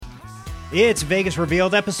It's Vegas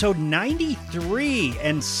Revealed episode 93,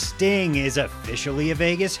 and Sting is officially a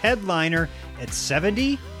Vegas headliner. At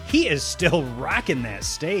 70, he is still rocking that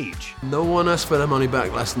stage. No one asked for their money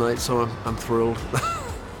back last night, so I'm thrilled.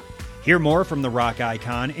 Hear more from the rock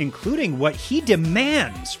icon, including what he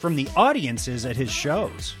demands from the audiences at his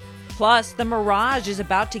shows. Plus, the Mirage is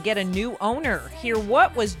about to get a new owner. Hear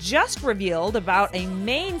what was just revealed about a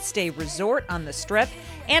mainstay resort on the Strip.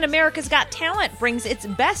 And America's Got Talent brings its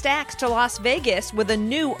best acts to Las Vegas with a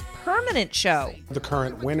new permanent show. The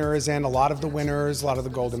current winners and a lot of the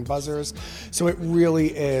golden buzzers. So it really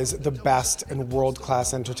is the best and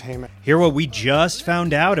world-class entertainment. Hear what we just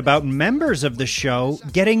found out about members of the show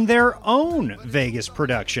getting their own Vegas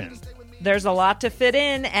production. There's a lot to fit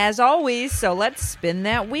in, as always, so let's spin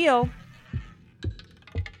that wheel.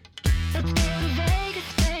 Let's go to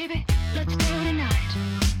Vegas, baby. Let's go tonight.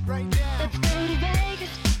 Let's go to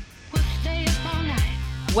Vegas. We'll stay up all night.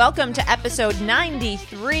 Welcome to episode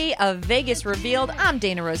 93 of Vegas Revealed. I'm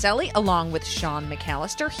Dana Roselli, along with Sean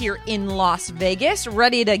McAllister here in Las Vegas,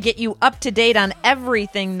 ready to get you up to date on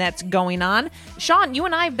everything that's going on. Sean, you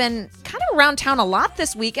and I have been kind of around town a lot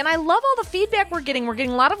this week, and I love all the feedback we're getting. We're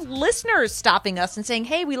getting a lot of listeners stopping us and saying,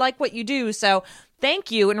 hey, we like what you do, so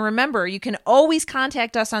thank you. And remember, you can always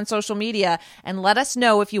contact us on social media and let us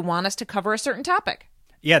know if you want us to cover a certain topic.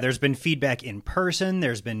 Yeah, there's been feedback in person.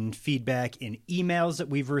 There's been feedback in emails that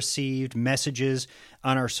we've received, messages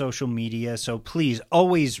on our social media. So please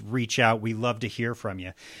always reach out. We love to hear from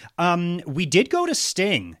you. We did go to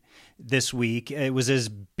Sting this week. It was his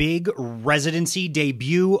big residency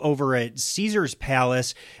debut over at Caesars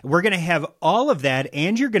Palace. We're going to have all of that,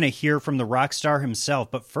 and you're going to hear from the rock star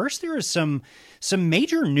himself. But first, there is some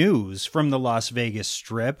major news from the Las Vegas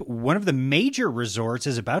Strip. One of the major resorts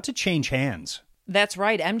is about to change hands. That's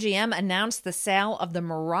right. MGM announced the sale of the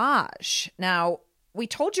Mirage. Now, we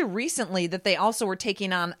told you recently that they also were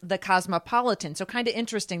taking on the Cosmopolitan. So kind of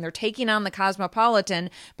interesting. They're taking on the Cosmopolitan,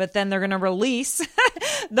 but then they're going to release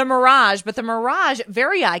the Mirage. But the Mirage,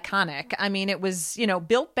 very iconic. I mean, it was,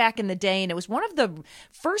 built back in the day, and it was one of the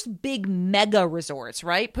first big mega resorts,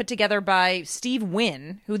 right? Put together by Steve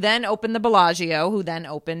Wynn, who then opened the Bellagio, who then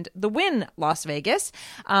opened the Wynn Las Vegas.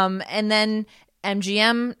 And then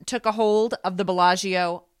MGM took a hold of the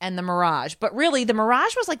Bellagio and the Mirage. But really, the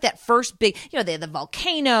Mirage was like that first big, they had the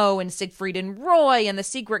Volcano and Siegfried and Roy and the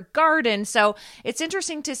Secret Garden. So it's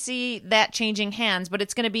interesting to see that changing hands, but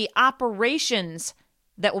it's going to be operations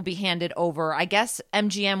that will be handed over. I guess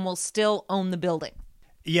MGM will still own the building.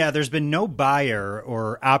 Yeah, there's been no buyer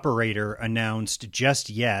or operator announced just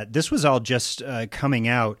yet. This was all just coming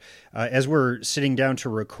out as we're sitting down to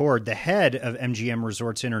record. The head of MGM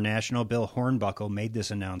Resorts International, Bill Hornbuckle, made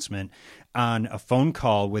this announcement on a phone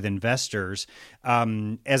call with investors.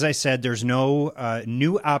 As I said, there's no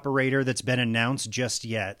new operator that's been announced just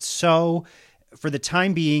yet. So for the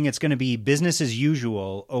time being, it's going to be business as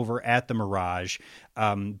usual over at the Mirage.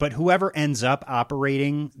 But whoever ends up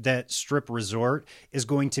operating that Strip resort is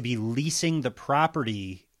going to be leasing the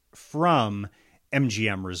property from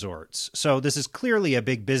MGM Resorts. So this is clearly a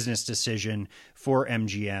big business decision for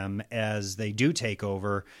MGM as they do take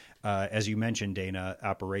over, as you mentioned, Dana,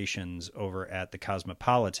 operations over at the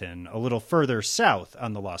Cosmopolitan, a little further south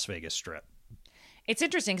on the Las Vegas Strip. It's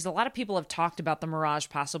interesting because a lot of people have talked about the Mirage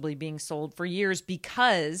possibly being sold for years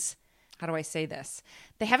because, how do I say this?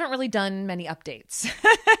 They haven't really done many updates.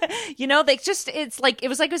 It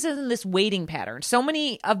was in this waiting pattern. So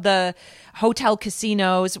many of the hotel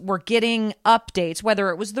casinos were getting updates,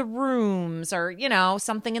 whether it was the rooms or,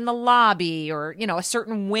 something in the lobby or, a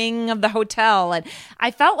certain wing of the hotel. And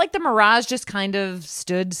I felt like the Mirage just kind of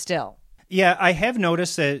stood still. Yeah, I have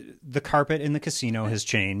noticed that the carpet in the casino has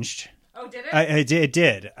changed. Oh, did it? It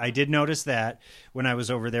did. I did notice that when I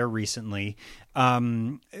was over there recently.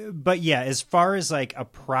 But yeah, as far as like a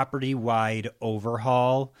property-wide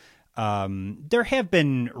overhaul, there have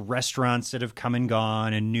been restaurants that have come and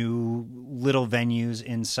gone and new little venues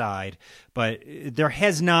inside, but there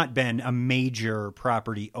has not been a major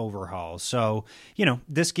property overhaul. So,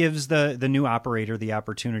 this gives the new operator the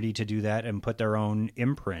opportunity to do that and put their own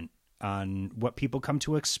imprint on what people come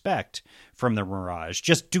to expect from the Mirage.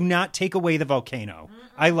 Just do not take away the Volcano.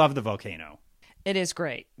 I love the Volcano. It is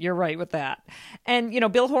great. You're right with that. And,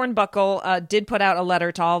 Bill Hornbuckle did put out a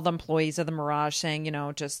letter to all the employees of the Mirage saying,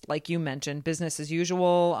 just like you mentioned, business as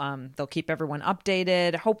usual. They'll keep everyone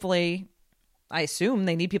updated. Hopefully, I assume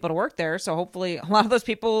they need people to work there. So hopefully a lot of those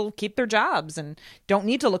people keep their jobs and don't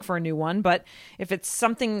need to look for a new one. But if it's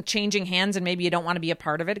something changing hands and maybe you don't want to be a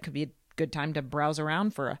part of it, it could be a good time to browse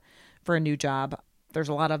around for a new job. There's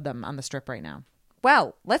a lot of them on the Strip right now.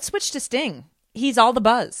 Well, let's switch to Sting. He's all the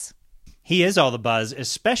buzz. He is all the buzz,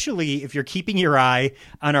 especially if you're keeping your eye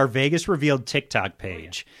on our Vegas Revealed TikTok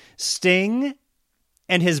page. Sting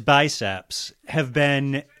and his biceps have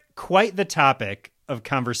been quite the topic of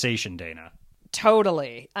conversation, Dana.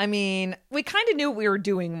 Totally. I mean, we kind of knew what we were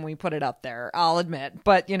doing when we put it up there, I'll admit.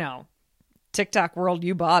 But, TikTok world,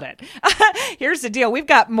 you bought it. Here's the deal. We've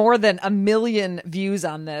got more than 1 million views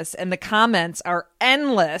on this, and the comments are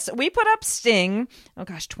endless. We put up Sting.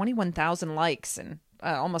 21,000 likes and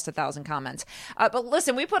almost 1,000 comments. But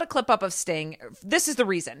listen, we put a clip up of Sting. This is the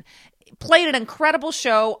reason. Played an incredible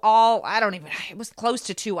show it was close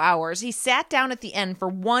to 2 hours. He sat down at the end for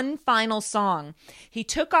one final song. He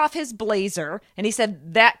took off his blazer, and he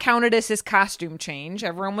said that counted as his costume change.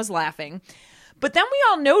 Everyone was laughing. But then we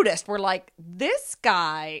all noticed, we're like, this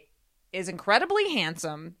guy is incredibly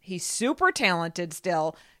handsome. He's super talented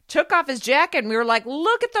still. Took off his jacket, and we were like,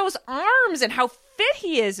 look at those arms and how fit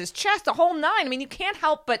he is, his chest, the whole nine. I mean, you can't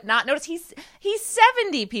help but not notice. He's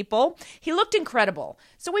 70, people. He looked incredible.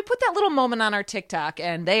 So we put that little moment on our TikTok,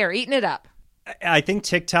 and they are eating it up. I think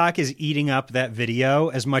TikTok is eating up that video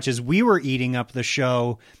as much as we were eating up the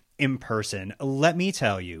show in person. Let me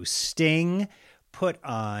tell you, Sting put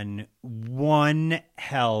on one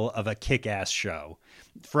hell of a kick-ass show.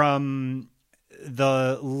 From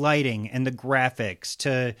the lighting and the graphics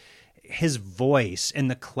to his voice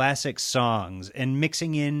and the classic songs and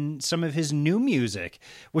mixing in some of his new music,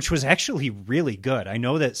 which was actually really good. I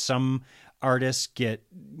know that some artists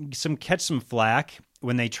catch some flack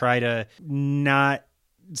when they try to not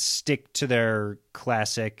stick to their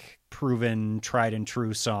classic, proven, tried and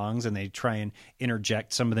true songs, and they try and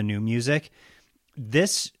interject some of the new music.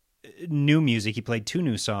 This new music, he played 2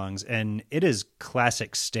 new songs, and it is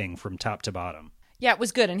classic Sting from top to bottom. Yeah, it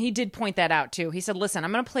was good. And he did point that out, too. He said, listen,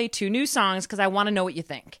 I'm going to play 2 new songs because I want to know what you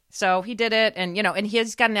think. So he did it. And, and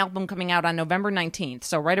he's got an album coming out on November 19th.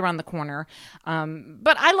 So right around the corner.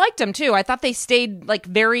 But I liked him, too. I thought they stayed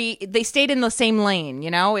they stayed in the same lane.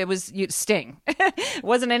 It was Sting. It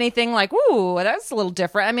wasn't anything like, ooh, that's a little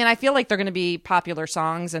different. I mean, I feel like they're going to be popular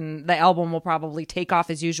songs and the album will probably take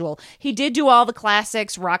off as usual. He did do all the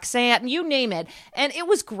classics, Roxanne, you name it. And it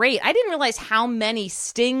was great. I didn't realize how many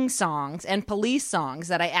Sting songs and Police songs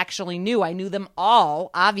that I actually knew. I knew them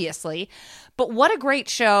all, obviously. But what a great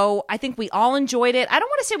show. I think we all enjoyed it. I don't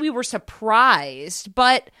want to say we were surprised,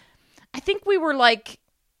 but I think we were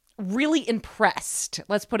really impressed.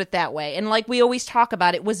 Let's put it that way. And like we always talk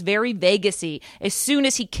about, it was very Vegas-y. As soon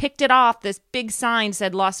as he kicked it off, this big sign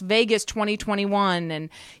said Las Vegas 2021. And,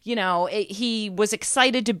 he was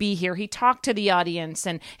excited to be here. He talked to the audience,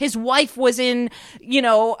 and his wife was in,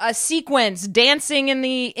 a sequence dancing in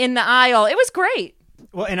the aisle. It was great.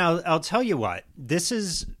 Well, and I'll tell you what, this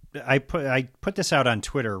is, I put this out on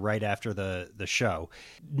Twitter right after the show.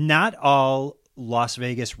 Not all Las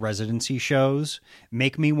Vegas residency shows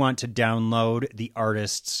make me want to download the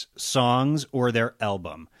artist's songs or their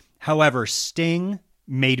album. However, Sting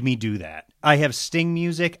made me do that. I have Sting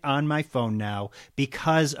music on my phone now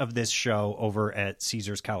because of this show over at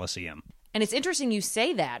Caesars Coliseum. And it's interesting you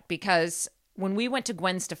say that, because when we went to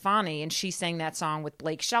Gwen Stefani and she sang that song with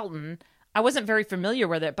Blake Shelton, I wasn't very familiar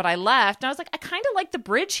with it, but I left and I was like, I kind of like the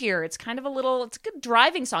bridge here. It's kind of it's a good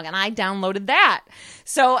driving song. And I downloaded that.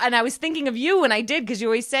 So, and I was thinking of you, and I did, because you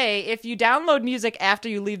always say, if you download music after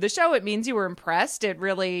you leave the show, it means you were impressed. It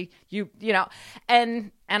really,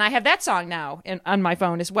 and I have that song now on my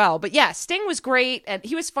phone as well. But yeah, Sting was great. And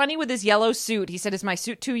he was funny with his yellow suit. He said, is my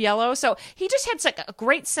suit too yellow? So he just had a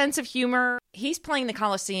great sense of humor. He's playing the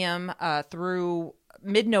Coliseum through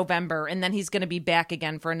mid-November, and then he's going to be back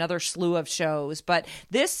again for another slew of shows. But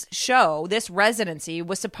this show, this residency,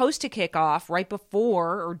 was supposed to kick off right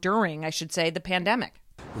before, or during, I should say, the pandemic.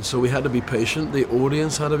 And so we had to be patient. The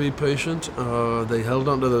audience had to be patient. They held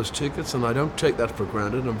onto those tickets, and I don't take that for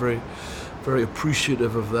granted. I'm very, very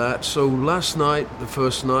appreciative of that. So last night, the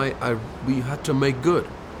first night, we had to make good.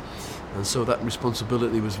 And so that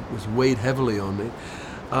responsibility was weighed heavily on me.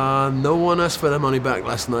 No one asked for their money back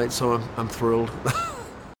last night, so I'm thrilled.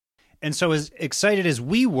 And so as excited as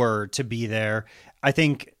we were to be there, I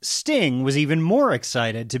think Sting was even more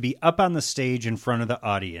excited to be up on the stage in front of the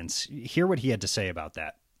audience. Hear what he had to say about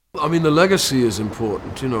that. I mean, the legacy is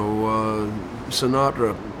important.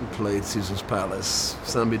 Sinatra played Caesar's Palace,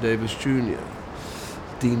 Sammy Davis Jr.,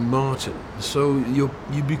 Dean Martin. So you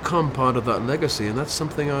become part of that legacy, and that's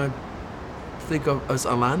something I think of as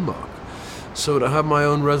a landmark. So to have my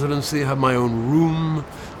own residency, have my own room,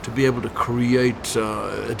 to be able to create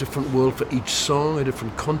a different world for each song, a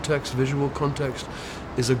different context, visual context,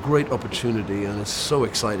 is a great opportunity, and it's so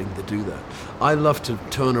exciting to do that. I love to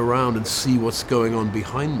turn around and see what's going on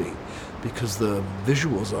behind me, because the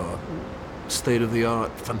visuals are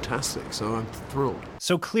state-of-the-art, fantastic. So I'm thrilled.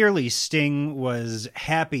 So clearly Sting was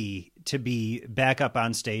happy to be back up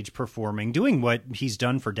on stage performing, doing what he's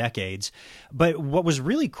done for decades. But what was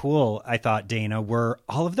really cool, I thought, Dana, were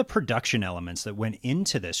all of the production elements that went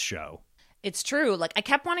into this show. It's true. Like, I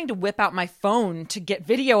kept wanting to whip out my phone to get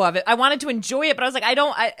video of it. I wanted to enjoy it, but I was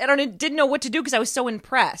like, didn't know what to do because I was so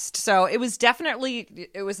impressed. So it was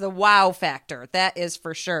the wow factor. That is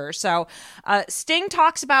for sure. So Sting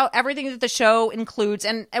talks about everything that the show includes.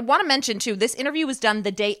 And I want to mention, too, this interview was done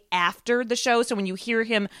the day after the show. So when you hear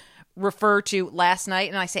him refer to last night,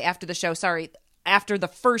 and I say after the show, sorry, after the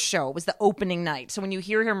first show, it was the opening night. So when you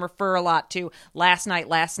hear him refer a lot to last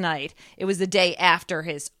night, it was the day after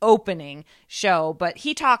his opening show. But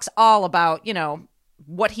he talks all about,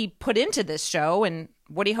 what he put into this show and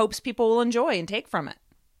what he hopes people will enjoy and take from it.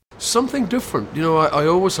 Something different. I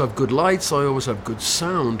always have good lights, I always have good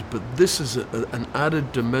sound, but this is an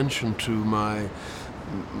added dimension to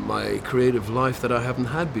my creative life that I haven't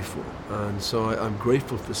had before. And so I'm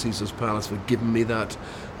grateful for Caesar's Palace for giving me that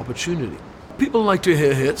opportunity. People like to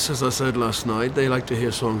hear hits, as I said last night. They like to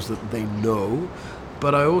hear songs that they know,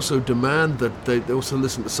 but I also demand that they also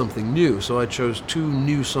listen to something new. So I chose 2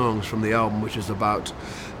 new songs from the album, which is about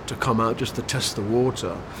to come out, just to test the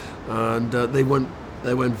water. And they went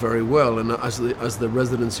very well. And as the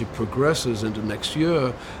residency progresses into next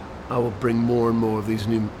year, I will bring more and more of these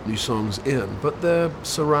new songs in. But they're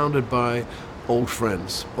surrounded by old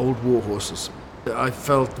friends, old war horses. I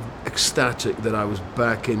felt ecstatic that I was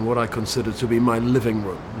back in what I consider to be my living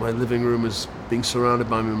room. My living room is being surrounded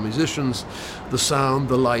by my musicians, the sound,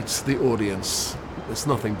 the lights, the audience. It's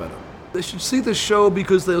nothing better. They should see the show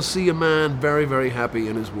because they'll see a man very, very happy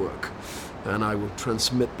in his work. And I will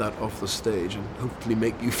transmit that off the stage and hopefully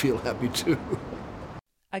make you feel happy too.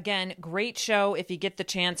 Again, great show if you get the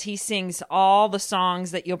chance. He sings all the songs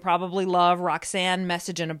that you'll probably love. Roxanne,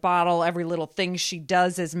 Message in a Bottle, Every Little Thing She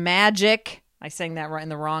Does Is Magic. I sang that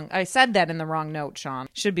I said that in the wrong note, Sean.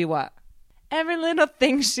 Should be what? Every little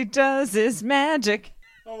thing she does is magic.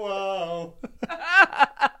 Oh, wow.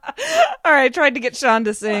 All right, tried to get Sean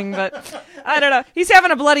to sing, but I don't know. He's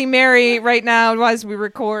having a Bloody Mary right now as we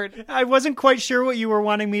record. I wasn't quite sure what you were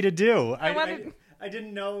wanting me to do. I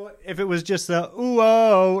didn't know if it was just the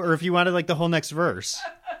ooh-oh or if you wanted like the whole next verse.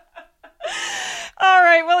 All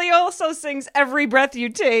right, well, he also sings Every Breath You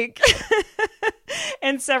Take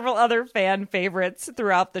and several other fan favorites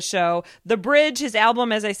throughout the show. The Bridge, his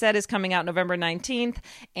album, as I said, is coming out November 19th,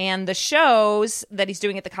 and the shows that he's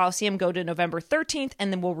doing at the Coliseum go to November 13th,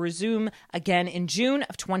 and then will resume again in June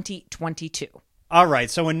of 2022. All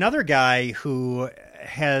right, so another guy who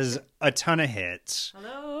has a ton of hits.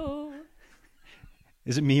 Hello?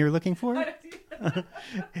 Is it me you're looking for?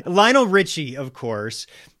 Lionel Richie, of course.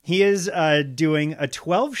 He is doing a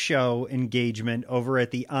 12-show engagement over at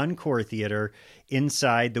the Encore Theater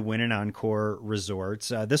inside the Wynn and Encore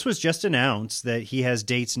Resorts. This was just announced that he has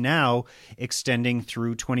dates now extending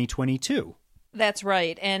through 2022. That's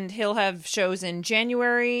right. And he'll have shows in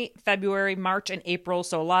January, February, March, and April.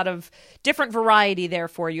 So a lot of different variety there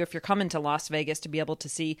for you if you're coming to Las Vegas to be able to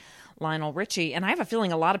see Lionel Richie. And I have a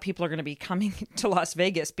feeling a lot of people are going to be coming to Las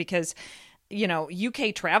Vegas because,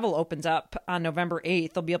 UK travel opens up on November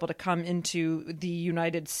 8th. They'll be able to come into the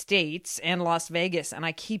United States and Las Vegas. And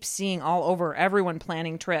I keep seeing all over everyone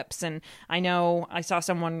planning trips. And I know I saw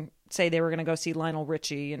someone say they were going to go see Lionel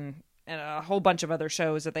Richie and a whole bunch of other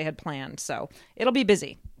shows that they had planned. So it'll be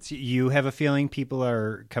busy. So you have a feeling people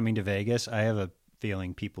are coming to Vegas. I have a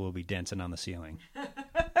feeling people will be dancing on the ceiling.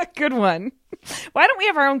 Good one. Why don't we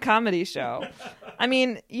have our own comedy show? I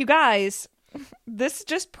mean, you guys, this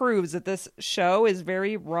just proves that this show is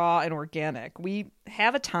very raw and organic. We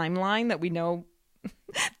have a timeline that we know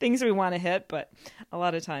things we want to hit, but a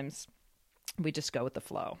lot of times we just go with the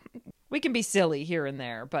flow. We can be silly here and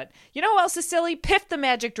there, but you know who else is silly? Piff the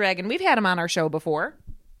Magic Dragon. We've had him on our show before.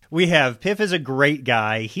 We have. Piff is a great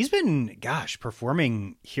guy. He's been,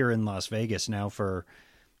 performing here in Las Vegas now for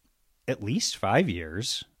at least 5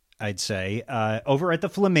 years, I'd say. Over at the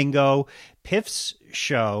Flamingo, Piff's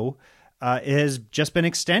show has just been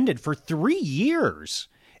extended for 3 years.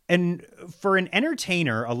 And for an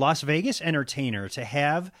entertainer, a Las Vegas entertainer, to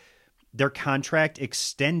have their contract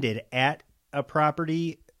extended at a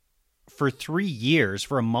property for 3 years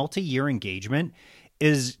for a multi-year engagement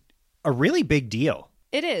is a really big deal.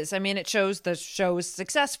 It is. I mean, it shows the show is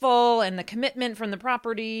successful and the commitment from the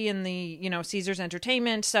property and the, Caesars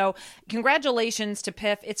Entertainment. So congratulations to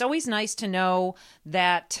Piff. It's always nice to know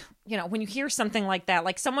that, when you hear something like that,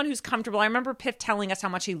 like someone who's comfortable. I remember Piff telling us how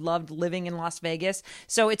much he loved living in Las Vegas.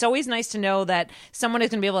 So it's always nice to know that someone is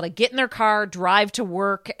going to be able to get in their car, drive to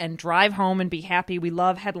work, and drive home and be happy. We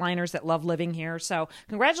love headliners that love living here. So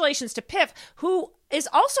congratulations to Piff, who is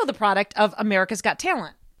also the product of America's Got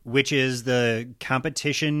Talent, which is the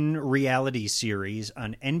competition reality series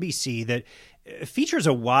on NBC that features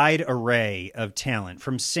a wide array of talent,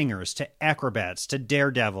 from singers to acrobats to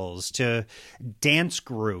daredevils to dance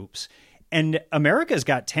groups. And America's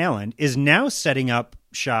Got Talent is now setting up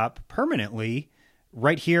shop permanently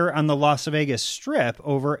right here on the Las Vegas Strip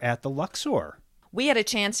over at the Luxor. We had a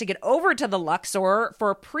chance to get over to the Luxor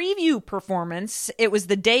for a preview performance. It was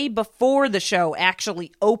the day before the show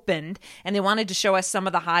actually opened, and they wanted to show us some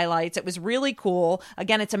of the highlights. It was really cool.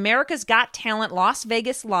 Again, it's America's Got Talent Las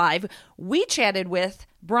Vegas Live. We chatted with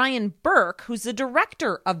Brian Burke, who's the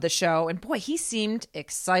director of the show, and boy, he seemed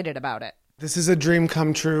excited about it. This is a dream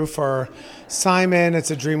come true for Simon.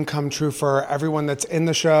 It's a dream come true for everyone that's in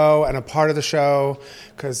the show and a part of the show,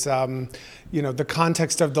 because the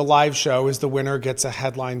context of the live show is the winner gets a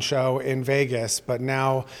headline show in Vegas. But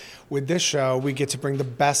now with this show, we get to bring the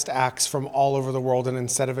best acts from all over the world. And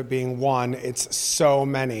instead of it being one, it's so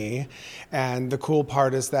many. And the cool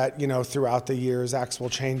part is that, throughout the years, acts will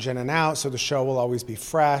change in and out. So the show will always be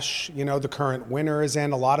fresh. The current winner is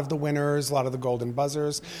in, a lot of the winners, a lot of the golden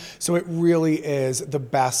buzzers. So it really is the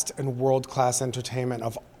best and world-class entertainment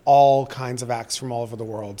of all kinds of acts from all over the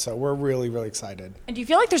world. So we're really, really excited. And do you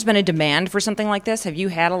feel like there's been a demand for something like this? Have you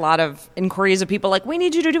had a lot of inquiries of people like, we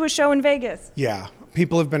need you to do a show in Vegas? Yeah.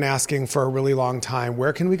 People have been asking for a really long time,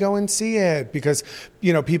 where can we go and see it? Because,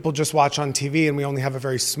 people just watch on TV and we only have a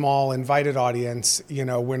very small invited audience,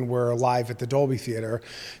 when we're live at the Dolby Theater.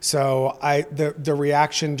 So the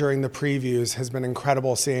reaction during the previews has been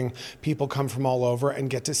incredible, seeing people come from all over and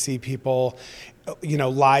get to see people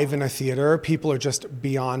live in a theater. People are just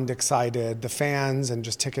beyond excited, the fans and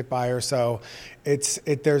just ticket buyers. So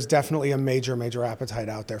there's definitely a major, major appetite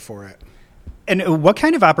out there for it. And what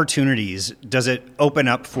kind of opportunities does it open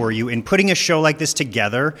up for you in putting a show like this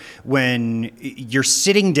together when you're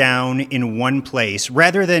sitting down in one place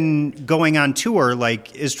rather than going on tour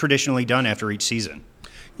like is traditionally done after each season?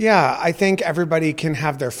 Yeah, I think everybody can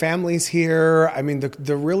have their families here. I mean,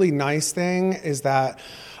 the really nice thing is that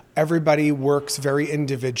everybody works very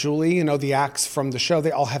individually. The acts from the show,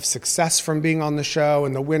 they all have success from being on the show,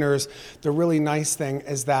 and the winners. The really nice thing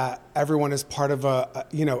is that everyone is part of an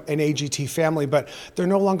AGT family, but they're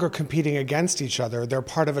no longer competing against each other. They're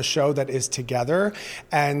part of a show that is together,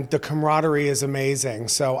 and the camaraderie is amazing.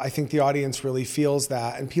 So I think the audience really feels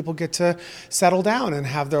that, and people get to settle down and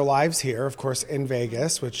have their lives here, of course, in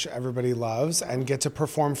Vegas, which everybody loves, and get to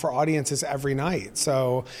perform for audiences every night.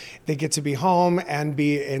 So they get to be home and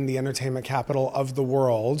be in the entertainment capital of the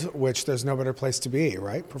world, which there's no better place to be,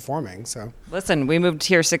 right? Performing. So listen, we moved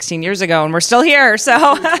here 16 years ago and we're still here.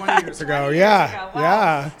 So 20 years ago, yeah. Wow.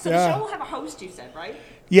 Yeah. So the show will have a host, you said, right?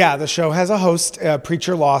 Yeah, the show has a host,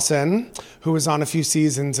 Preacher Lawson, who was on a few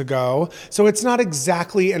seasons ago. So it's not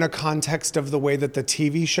exactly in a context of the way that the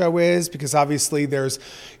TV show is, because obviously there's,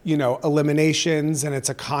 eliminations and it's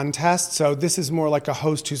a contest. So this is more like a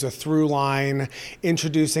host who's a through line,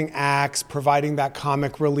 introducing acts, providing that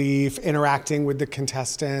comic relief, interacting with the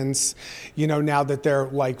contestants, now that they're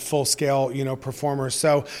like full scale, performers.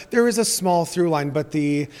 So there is a small through line, but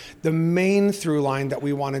the main through line that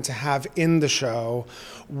we wanted to have in the show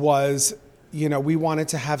was, we wanted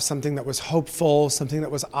to have something that was hopeful, something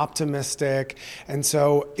that was optimistic. And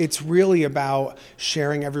so it's really about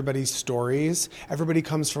sharing everybody's stories. Everybody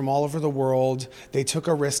comes from all over the world. They took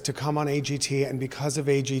a risk to come on AGT, and because of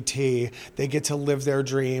AGT, they get to live their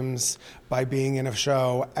dreams by being in a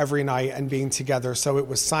show every night and being together. So it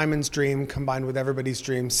was Simon's dream combined with everybody's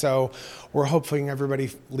dream. So we're hoping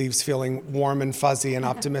everybody leaves feeling warm and fuzzy and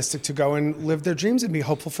optimistic to go and live their dreams and be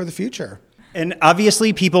hopeful for the future. And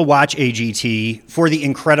obviously people watch AGT for the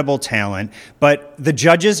incredible talent, but the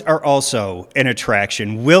judges are also an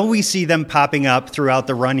attraction. Will we see them popping up throughout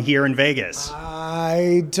the run here in Vegas?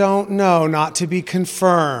 I don't know. Not to be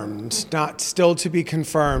confirmed. Not still to be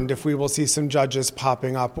confirmed if we will see some judges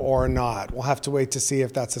popping up or not. We'll have to wait to see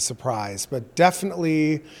if that's a surprise. But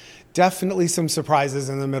definitely some surprises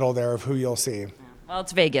in the middle there of who you'll see. Well,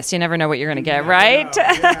 it's Vegas. You never know what you're going to get, right?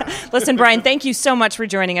 Yeah. Listen, Brian, thank you so much for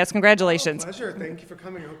joining us. Congratulations. Pleasure. Thank you for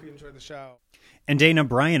coming. I hope you enjoyed the show. And Dana,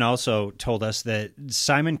 Brian also told us that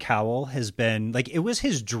Simon Cowell has been, it was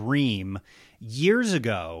his dream years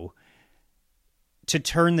ago to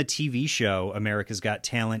turn the TV show America's Got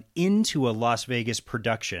Talent into a Las Vegas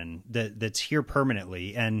production that's here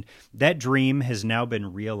permanently. And that dream has now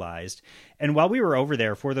been realized. And while we were over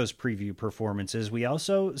there for those preview performances, we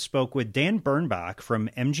also spoke with Dan Bernbach from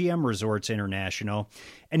MGM Resorts International.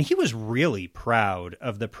 And he was really proud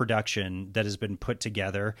of the production that has been put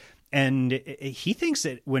together. And he thinks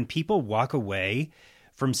that when people walk away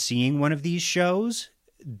from seeing one of these shows,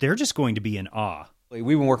 they're just going to be in awe.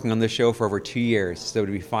 We've been working on this show for over 2 years, so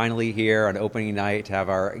to be finally here on opening night, to have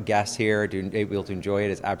our guests here, to be able to enjoy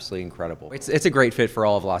it is absolutely incredible. It's a great fit for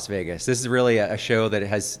all of Las Vegas. This is really a show that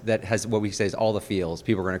has what we say is all the feels.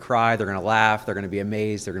 People are going to cry, they're going to laugh, they're going to be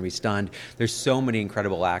amazed, they're going to be stunned. There's so many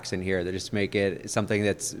incredible acts in here that just make it something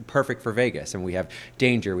that's perfect for Vegas. And we have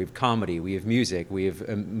danger, we have comedy, we have music, we have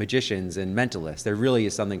magicians and mentalists. There really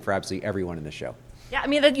is something for absolutely everyone in the show. Yeah, I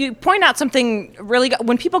mean, you point out something really.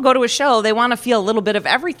 When people go to a show, they want to feel a little bit of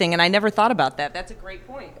everything, and I never thought about that. That's a great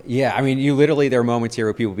point. Yeah, I mean, there are moments here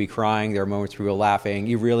where people will be crying, there are moments where people are laughing.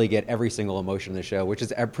 You really get every single emotion in the show, which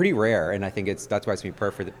is pretty rare, and I think that's why it's going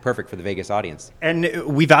to be perfect for the Vegas audience. And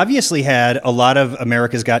we've obviously had a lot of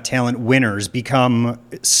America's Got Talent winners become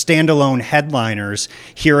standalone headliners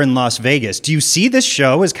here in Las Vegas. Do you see this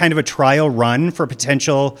show as kind of a trial run for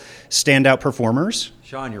potential standout performers?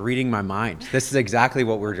 Sean, you're reading my mind. This is exactly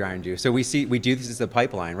what we're trying to do. So we do this as a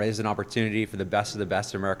pipeline, right? There's an opportunity for the best of the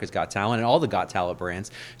best of America's Got Talent and all the Got Talent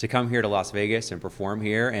brands to come here to Las Vegas and perform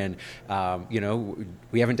here. And,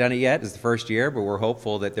 we haven't done it yet. It's the first year, but we're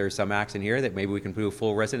hopeful that there's some acts in here that maybe we can do a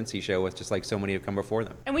full residency show with, just like so many have come before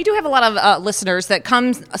them. And we do have a lot of listeners that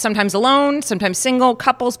come sometimes alone, sometimes single,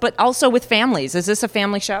 couples, but also with families. Is this a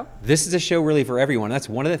family show? This is a show really for everyone. That's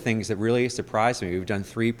one of the things that really surprised me. We've done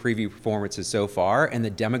 3 preview performances so far, and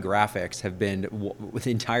the demographics have been with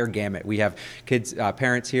the entire gamut. We have kids,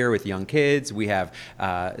 parents here with young kids. We have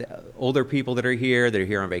older people that are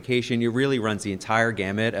here on vacation. It really runs the entire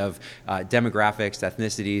gamut of demographics,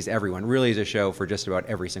 ethnicities, everyone. Really is a show for just about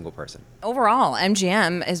every single person. Overall,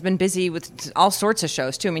 MGM has been busy with all sorts of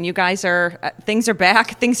shows, too. I mean, you guys things are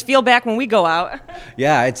back. Things feel back when we go out.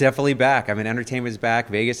 Yeah, it's definitely back. I mean, entertainment is back.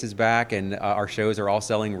 Vegas is back, and our shows are all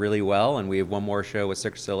selling really well. And we have one more show with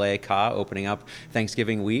Cirque du Soleil Ka opening up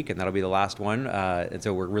Thanksgiving week, and that'll be the last one. And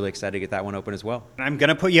so we're really excited to get that one open as well. I'm going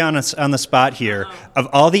to put you on the spot here. Of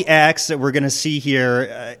all the acts that we're going to see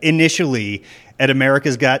here initially at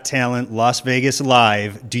America's Got Talent Las Vegas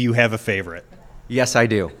Live, do you have a favorite? Yes, I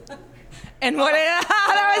do. And what?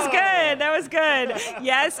 That was good. That was good.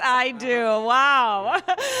 Yes, I do. Wow.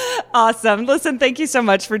 Awesome. Listen, thank you so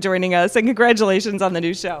much for joining us, and congratulations on the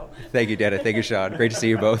new show. Thank you, Dana. Thank you, Sean. Great to see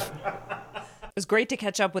you both. It was great to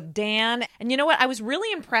catch up with Dan. And you know what? I was really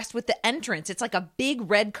impressed with the entrance. It's like a big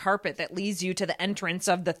red carpet that leads you to the entrance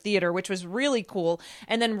of the theater, which was really cool.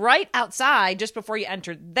 And then right outside, just before you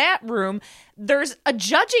enter that room, there's a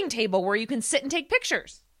judging table where you can sit and take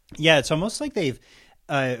pictures. Yeah, it's almost like they've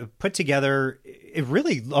put together, it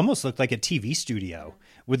really almost looked like a TV studio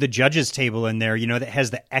with the judges table in there, that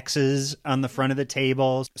has the X's on the front of the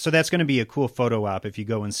table. So that's going to be a cool photo op if you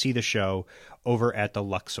go and see the show over at the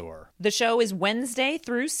Luxor. The show is Wednesday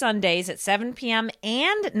through Sundays at 7 p.m.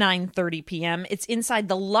 and 9:30 p.m. It's inside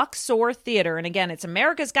the Luxor Theater. And again, it's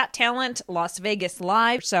America's Got Talent Las Vegas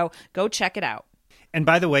Live. So go check it out. And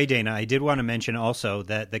by the way, Dana, I did want to mention also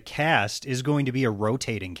that the cast is going to be a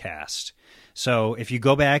rotating cast. So if you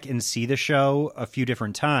go back and see the show a few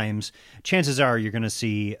different times, chances are you're going to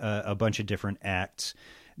see a bunch of different acts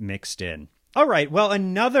mixed in. All right. Well,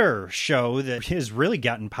 another show that has really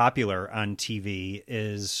gotten popular on TV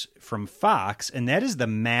is from Fox, and that is The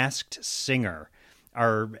Masked Singer.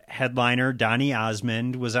 Our headliner, Donny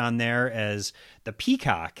Osmond, was on there as the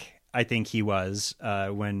peacock, I think he was,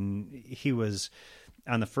 when he was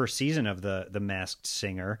on the first season of The Masked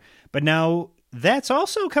Singer. But now that's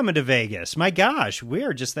also coming to Vegas. My gosh,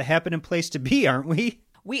 we're just the happening place to be, aren't we?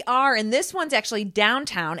 We are, and this one's actually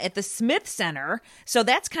downtown at the Smith Center, so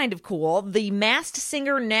that's kind of cool. The Masked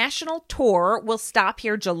Singer National Tour will stop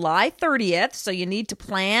here July 30th, so you need to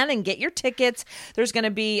plan and get your tickets. There's going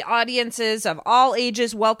to be audiences of all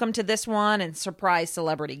ages welcome to this one, and surprise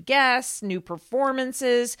celebrity guests, new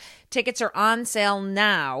performances. Tickets are on sale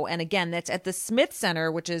now, and again, that's at the Smith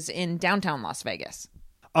Center, which is in downtown Las Vegas.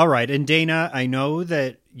 All right, and Dana, I know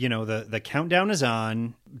that, the countdown is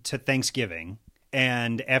on to Thanksgiving.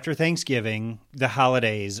 And after Thanksgiving, the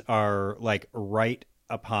holidays are like right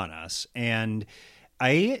upon us. And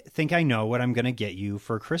I think I know what I'm going to get you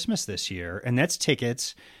for Christmas this year. And that's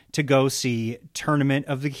tickets to go see Tournament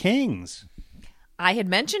of the Kings. I had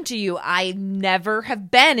mentioned to you, I never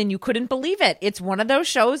have been, and you couldn't believe it. It's one of those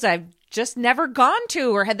shows I've just never gone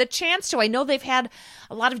to or had the chance to. I know they've had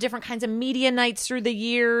a lot of different kinds of media nights through the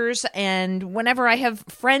years, and whenever I have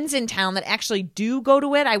friends in town that actually do go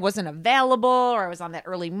to it, I wasn't available or I was on that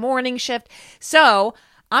early morning shift. So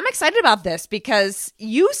I'm excited about this because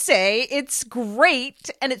you say it's great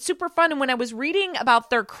and it's super fun. And when I was reading about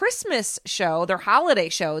their Christmas show, their holiday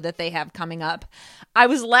show that they have coming up, I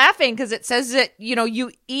was laughing because it says that,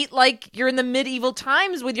 you eat like you're in the medieval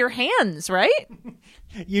times with your hands, right?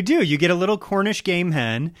 You do. You get a little Cornish game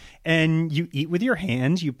hen and you eat with your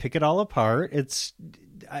hands. You pick it all apart.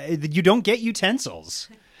 You don't get utensils.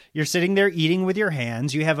 You're sitting there eating with your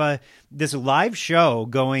hands. You have this live show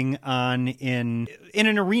going on in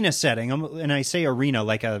an arena setting, and I say arena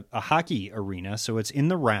like a hockey arena. So it's in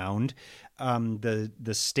the round.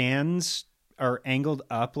 The stands are angled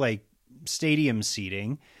up like stadium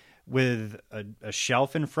seating, with a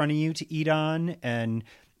shelf in front of you to eat on, and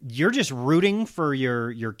you're just rooting for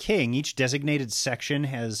your king. Each designated section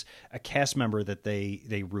has a cast member that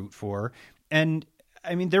they root for, and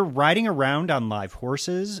I mean, they're riding around on live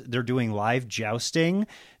horses. They're doing live jousting.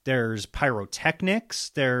 There's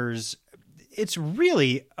pyrotechnics. It's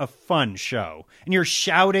really a fun show. And you're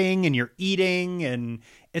shouting and you're eating, and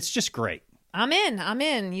it's just great. I'm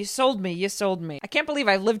in. You sold me. I can't believe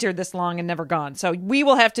I've lived here this long and never gone. So we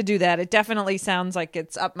will have to do that. It definitely sounds like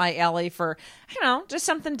it's up my alley for, just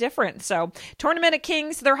something different. So Tournament of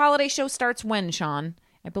Kings, their holiday show starts when, Sean?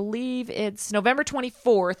 I believe it's November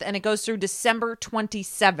 24th, and it goes through December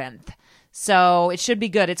 27th. So it should be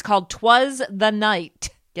good. It's called 'Twas the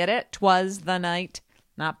Night. Get it? 'Twas the Night.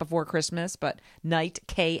 Not before Christmas, but night,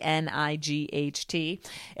 K-N-I-G-H-T.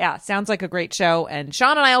 Yeah, sounds like a great show. And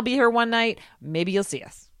Sean and I will be here one night. Maybe you'll see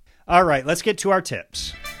us. All right, let's get to our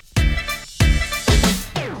tips.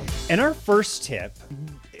 And our first tip,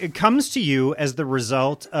 it comes to you as the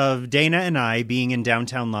result of Dana and I being in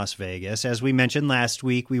downtown Las Vegas. As we mentioned last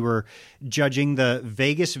week, we were judging the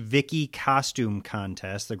Vegas Vicky costume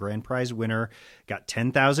contest. The grand prize winner got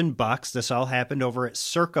 $10,000. This all happened over at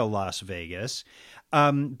Circa Las Vegas.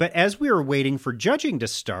 But as we were waiting for judging to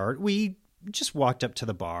start, we just walked up to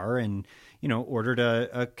the bar and, ordered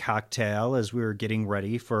a cocktail as we were getting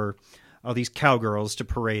ready for all these cowgirls to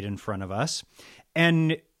parade in front of us.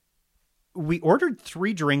 And we ordered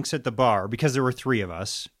 3 drinks at the bar because there were 3 of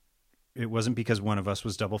us. It wasn't because one of us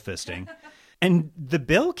was double fisting. And the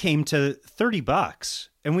bill came to $30.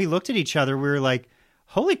 And we looked at each other. We were like,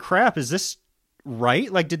 holy crap, is this right?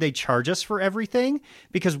 Like, did they charge us for everything?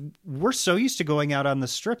 Because we're so used to going out on the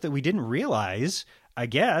strip that we didn't realize, I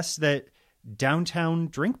guess, that downtown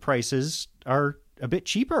drink prices are a bit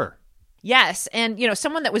cheaper. Yes, and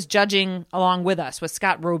someone that was judging along with us was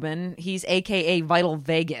Scott Rubin. He's AKA Vital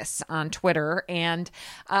Vegas on Twitter, and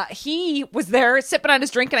he was there sipping on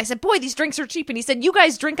his drink, and I said, boy, these drinks are cheap. And he said, you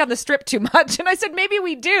guys drink on the strip too much. And I said, maybe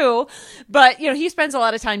we do, but he spends a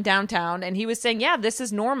lot of time downtown, and he was saying, yeah, this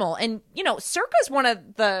is normal. And Circa's one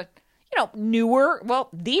of the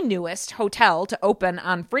the newest hotel to open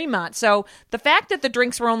on Fremont. So the fact that the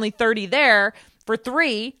drinks were only $30 there for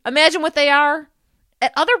 3, imagine what they are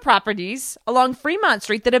at other properties along Fremont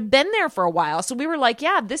Street that have been there for a while. So we were like,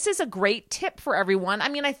 yeah, this is a great tip for everyone. I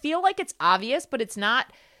mean, I feel like it's obvious, but it's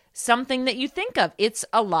not something that you think of. It's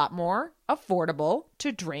a lot more affordable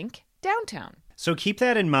to drink downtown. So keep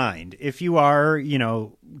that in mind. If you are,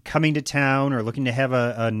 coming to town or looking to have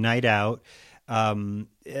a night out,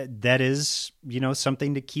 that is,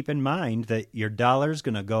 something to keep in mind, that your dollar's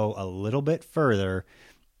going to go a little bit further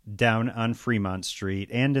down on Fremont Street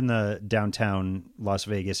and in the downtown Las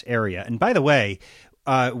Vegas area. And by the way,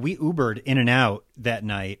 we Ubered in and out that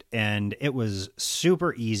night, and it was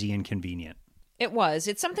super easy and convenient. It was.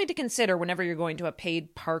 It's something to consider whenever you're going to a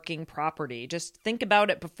paid parking property. Just think about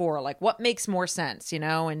it before, like what makes more sense,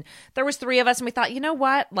 And there was 3 of us, and we thought, you know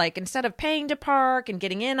what? Like, instead of paying to park and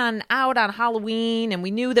getting in on out on Halloween, and we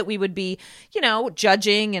knew that we would be,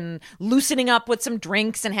 judging and loosening up with some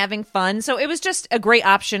drinks and having fun. So it was just a great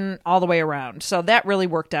option all the way around. So that really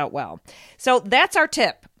worked out well. So that's our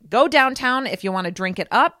tip. Go downtown if you want to drink it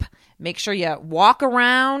up. Make sure you walk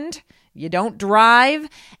around. You don't drive.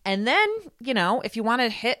 And then, if you want to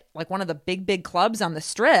hit like one of the big clubs on the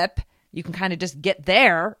strip, you can kind of just get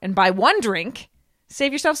there and buy 1 drink,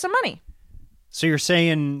 save yourself some money. So you're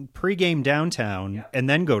saying pregame downtown and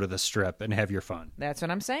then go to the Strip and have your fun. That's what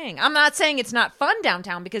I'm saying. I'm not saying it's not fun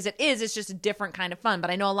downtown, because it is. It's just a different kind of fun. But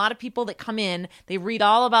I know a lot of people that come in, they read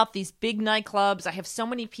all about these big nightclubs. I have so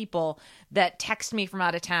many people that text me from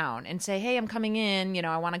out of town and say, hey, I'm coming in. You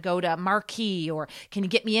know, I want to go to Marquee, or can you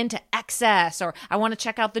get me into XS, or I want to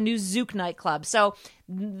check out the new Zouk nightclub. So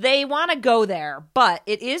they want to go there, but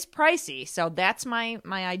it is pricey. So that's my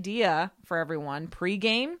idea for everyone.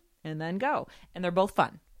 Pregame and then go. And they're both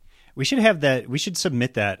fun. We should have that. We should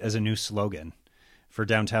submit that as a new slogan for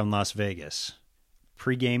downtown Las Vegas.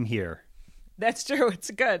 Pregame here. That's true.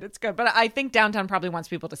 It's good. It's good. But I think downtown probably wants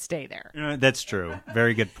people to stay there. That's true.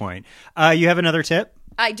 Very good point. You have another tip?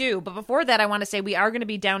 I do. But before that, I want to say we are going to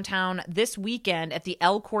be downtown this weekend at the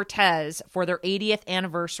El Cortez for their 80th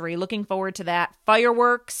anniversary. Looking forward to that.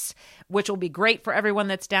 Fireworks, which will be great for everyone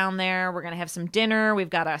that's down there. We're going to have some dinner. We've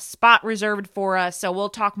got a spot reserved for us. So we'll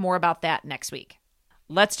talk more about that next week.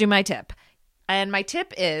 Let's do my tip. And my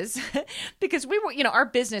tip is, because we were, our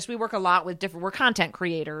business, we work a lot with we're content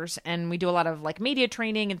creators, and we do a lot of like media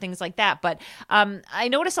training and things like that. But I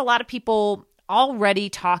notice a lot of people already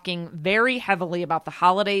talking very heavily about the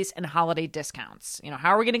holidays and holiday discounts.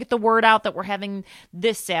 How are we going to get the word out that we're having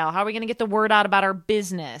this sale? How are we going to get the word out about our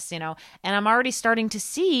business? And I'm already starting to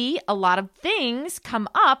see a lot of things come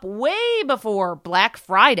up way before Black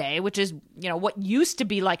Friday, which is, what used to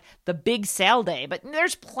be like the big sale day, but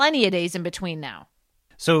there's plenty of days in between now.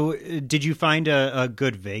 So did you find a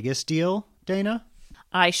good Vegas deal, Dana?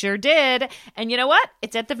 I sure did. And you know what?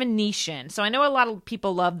 It's at the Venetian. So I know a lot of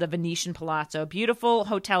people love the Venetian Palazzo, beautiful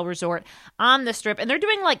hotel resort on the Strip. And they're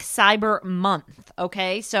doing like Cyber Month,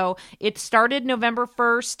 okay? So it started November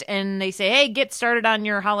 1st, and they say, hey, get started on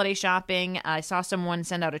your holiday shopping. I saw someone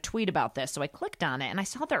send out a tweet about this, so I clicked on it, and I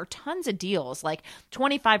saw there are tons of deals, like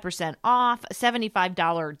 25% off,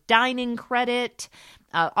 $75 dining credit,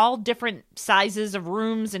 all different sizes of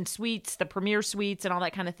rooms and suites, the premier suites and all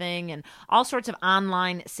that kind of thing, and all sorts of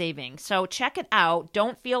online savings. So check it out.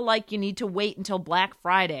 Don't feel like you need to wait until Black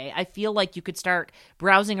Friday. I feel like you could start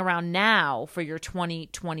browsing around now for your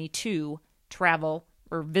 2022 travel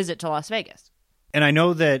or visit to Las Vegas. And I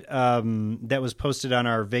know that that was posted on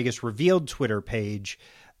our Vegas Revealed Twitter page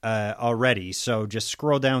already. So just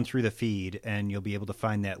scroll down through the feed and you'll be able to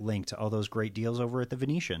find that link to all those great deals over at the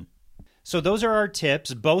Venetian. So those are our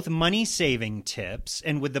tips, both money-saving tips,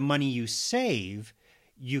 and with the money you save,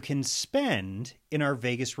 you can spend in our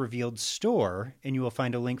Vegas Revealed store, and you will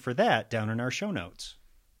find a link for that down in our show notes.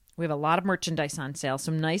 We have a lot of merchandise on sale,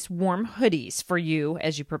 some nice warm hoodies for you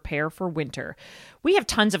as you prepare for winter. We have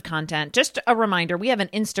tons of content. Just a reminder, we have an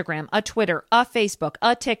Instagram, a Twitter, a Facebook,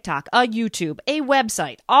 a TikTok, a YouTube, a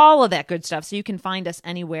website, all of that good stuff, so you can find us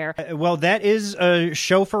anywhere. Well, that is a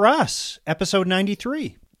show for us, episode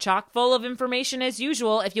 93. Chock full of information as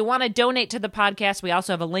usual. If you want to donate to the podcast, we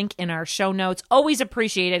also have a link in our show notes. Always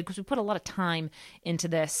appreciated because we put a lot of time into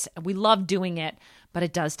this. We love doing it, but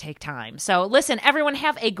it does take time. So listen, everyone,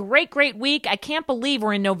 have a great, great week. I can't believe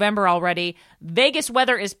we're in November already. Vegas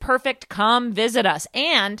weather is perfect. Come visit us.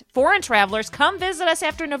 And foreign travelers, come visit us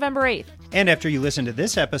after November 8th. And after you listen to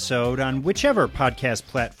this episode on whichever podcast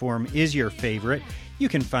platform is your favorite, you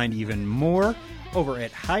can find even more over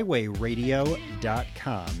at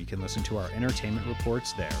highwayradio.com. You can listen to our entertainment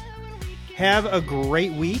reports there. Have a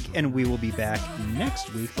great week, and we will be back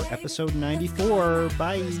next week for episode 94.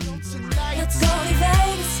 Bye. Let's go to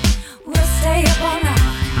Vegas. We'll stay up all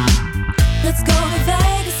night. Let's go to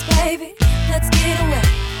Vegas, baby. Let's get away.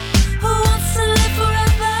 Who wants to live forever?